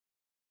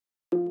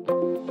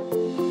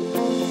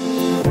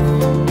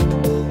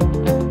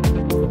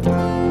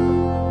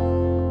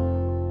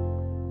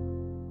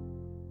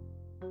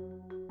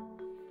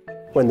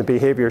When the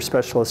behavior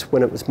specialist,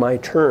 when it was my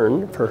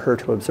turn for her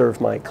to observe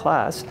my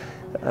class,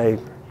 I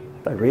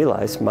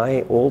realized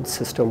my old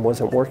system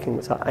wasn't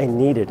working. So I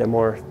needed a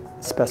more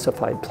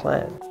specified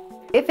plan.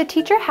 If a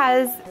teacher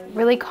has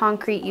really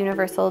concrete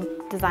universal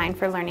design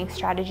for learning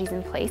strategies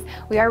in place,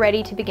 we are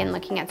ready to begin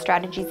looking at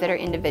strategies that are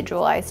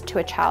individualized to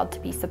a child to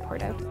be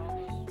supportive.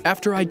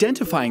 After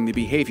identifying the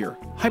behavior,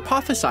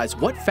 hypothesize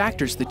what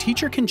factors the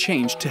teacher can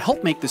change to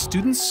help make the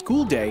student's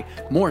school day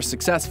more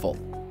successful.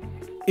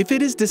 If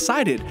it is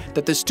decided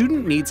that the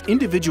student needs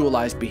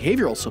individualized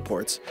behavioral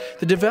supports,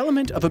 the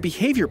development of a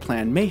behavior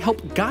plan may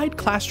help guide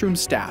classroom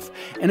staff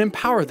and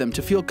empower them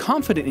to feel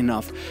confident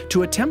enough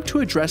to attempt to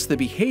address the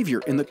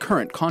behavior in the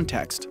current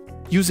context.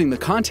 Using the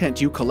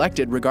content you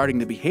collected regarding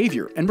the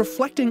behavior and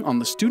reflecting on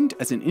the student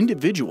as an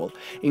individual,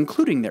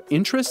 including their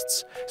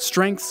interests,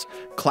 strengths,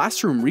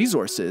 classroom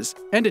resources,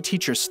 and a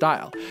teacher's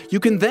style, you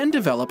can then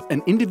develop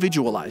an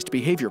individualized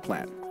behavior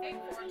plan.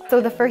 So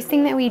the first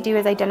thing that we do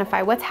is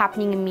identify what's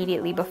happening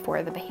immediately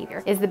before the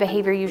behavior. Is the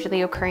behavior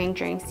usually occurring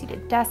during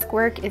seated desk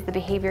work? Is the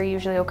behavior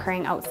usually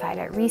occurring outside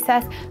at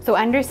recess? So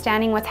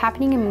understanding what's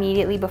happening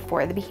immediately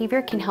before the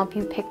behavior can help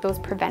you pick those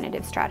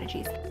preventative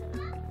strategies.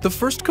 The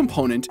first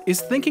component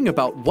is thinking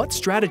about what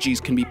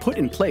strategies can be put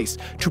in place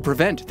to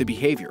prevent the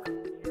behavior.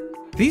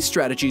 These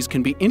strategies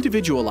can be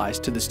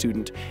individualized to the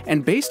student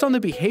and based on the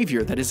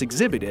behavior that is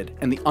exhibited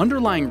and the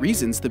underlying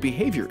reasons the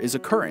behavior is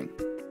occurring.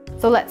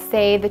 So let's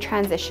say the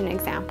transition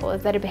example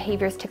is that a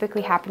behavior is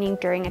typically happening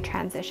during a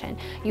transition.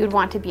 You would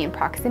want to be in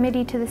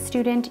proximity to the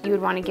student, you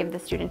would want to give the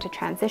student a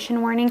transition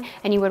warning,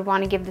 and you would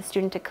want to give the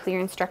student a clear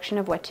instruction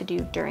of what to do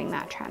during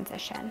that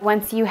transition.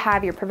 Once you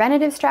have your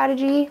preventative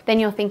strategy, then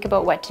you'll think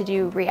about what to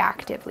do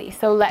reactively.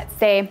 So let's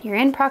say you're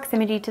in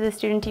proximity to the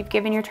student, you've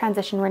given your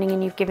transition warning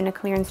and you've given a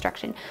clear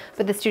instruction,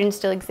 but the student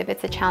still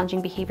exhibits a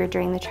challenging behavior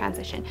during the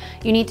transition.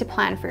 You need to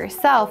plan for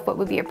yourself what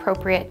would be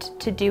appropriate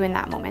to do in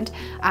that moment.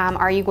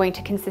 Are you going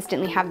to consistently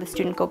have the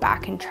student go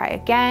back and try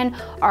again?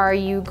 Are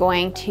you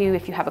going to,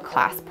 if you have a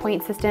class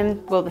point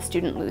system, will the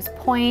student lose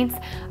points?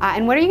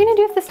 And what are you going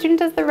to do if the student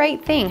does the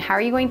right thing? How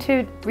are you going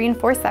to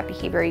reinforce that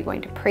behavior? Are you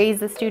going to praise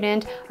the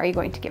student? Are you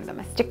going to give them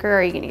a sticker?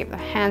 Are you going to give them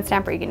a hand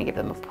stamp? Are you going to give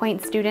them a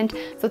point student?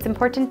 So it's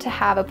important to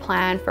have a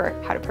plan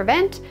for how to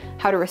prevent,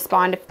 how to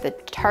respond if the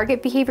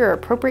target behavior or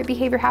appropriate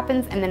behavior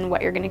happens, and then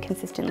what you're going to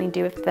consistently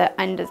do if the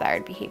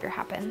undesired behavior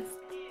happens.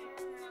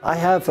 I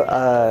have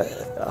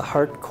a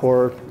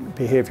hardcore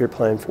behavior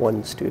plan for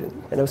one student,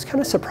 and I was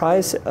kind of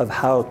surprised of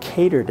how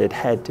catered it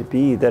had to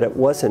be, that it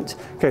wasn't,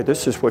 okay,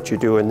 this is what you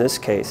do in this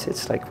case.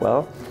 It's like,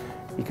 well,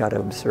 you got to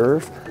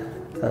observe,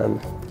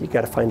 you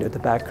got to find out the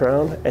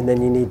background, and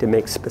then you need to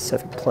make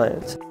specific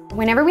plans.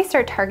 Whenever we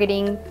start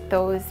targeting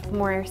those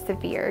more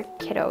severe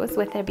kiddos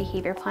with a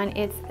behavior plan,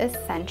 it's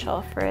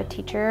essential for a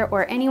teacher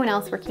or anyone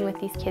else working with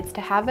these kids to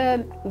have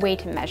a way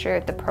to measure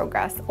the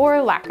progress or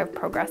lack of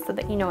progress so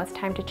that you know it's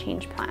time to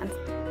change plans.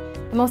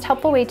 The most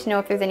helpful way to know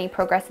if there's any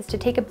progress is to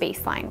take a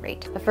baseline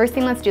rate. The first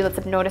thing let's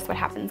notice what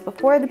happens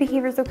before the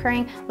behavior is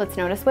occurring, let's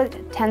notice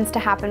what tends to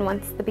happen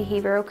once the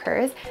behavior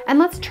occurs, and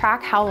let's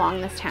track how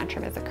long this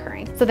tantrum is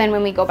occurring. So then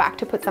when we go back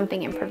to put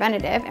something in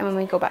preventative, and when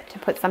we go back to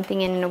put something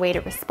in a way to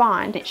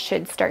respond, it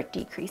should start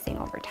decreasing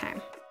over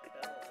time.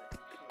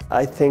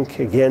 I think,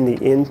 again,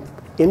 the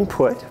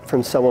input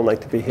from someone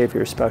like the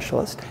behavior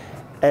specialist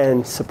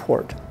and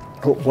support.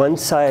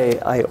 Once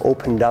I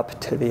opened up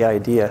to the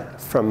idea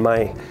from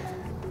my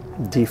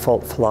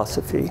default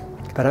philosophy,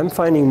 but I'm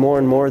finding more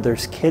and more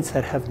there's kids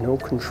that have no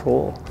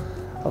control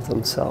of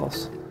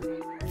themselves.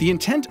 The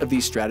intent of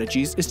these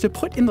strategies is to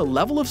put in the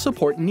level of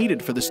support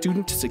needed for the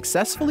student to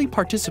successfully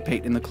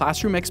participate in the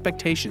classroom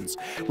expectations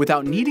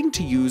without needing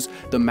to use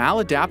the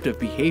maladaptive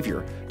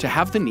behavior to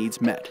have the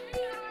needs met.